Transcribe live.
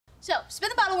So, spin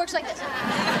the bottle works like this.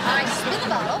 I spin the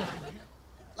bottle,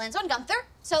 lands on Gunther,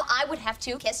 so I would have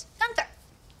to kiss Gunther.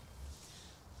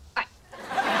 All right.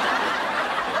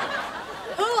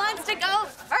 Who wants to go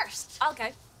first?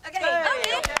 Okay. Okay. Hey.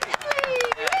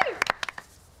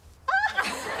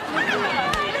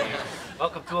 Okay.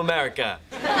 Welcome to America.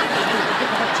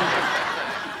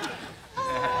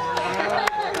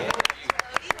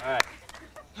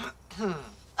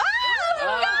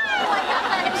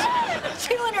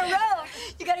 Two in a row.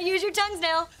 You gotta use your tongues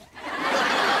now.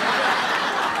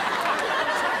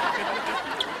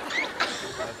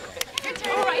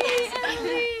 All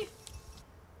right.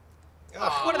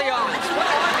 What are the odds? What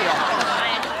are the odds?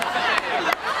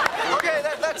 Okay,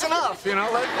 that's enough, you know.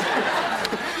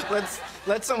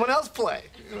 Let someone else play.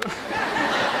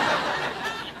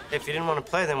 If you didn't want to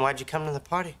play, then why'd you come to the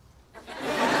party? Okay,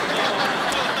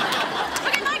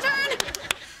 my turn.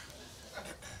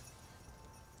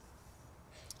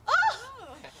 Oh,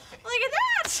 look at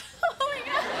that. Oh, my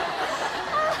God.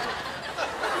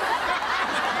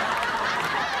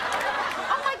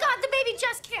 Oh my God, the baby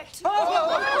just kicked. Oh,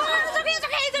 it's okay, it's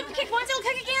okay. It's okay. Once it'll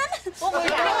kick again. Oh, my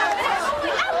God.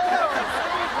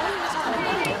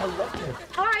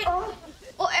 All right.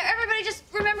 Well, everybody just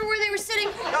remember where they were sitting.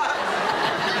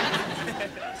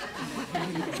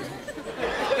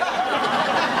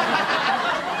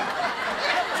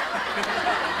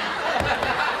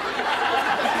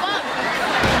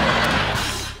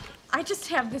 I just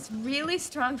have this really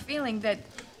strong feeling that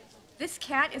this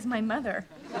cat is my mother.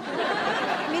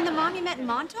 You mean the mom you met in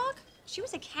Montauk? She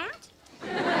was a cat?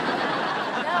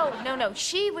 No.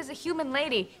 She was a human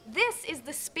lady. This is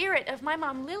the spirit of my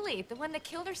mom, Lily, the one that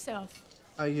killed herself.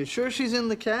 Are you sure she's in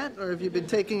the cat, or have you been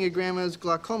taking your grandma's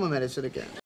glaucoma medicine again?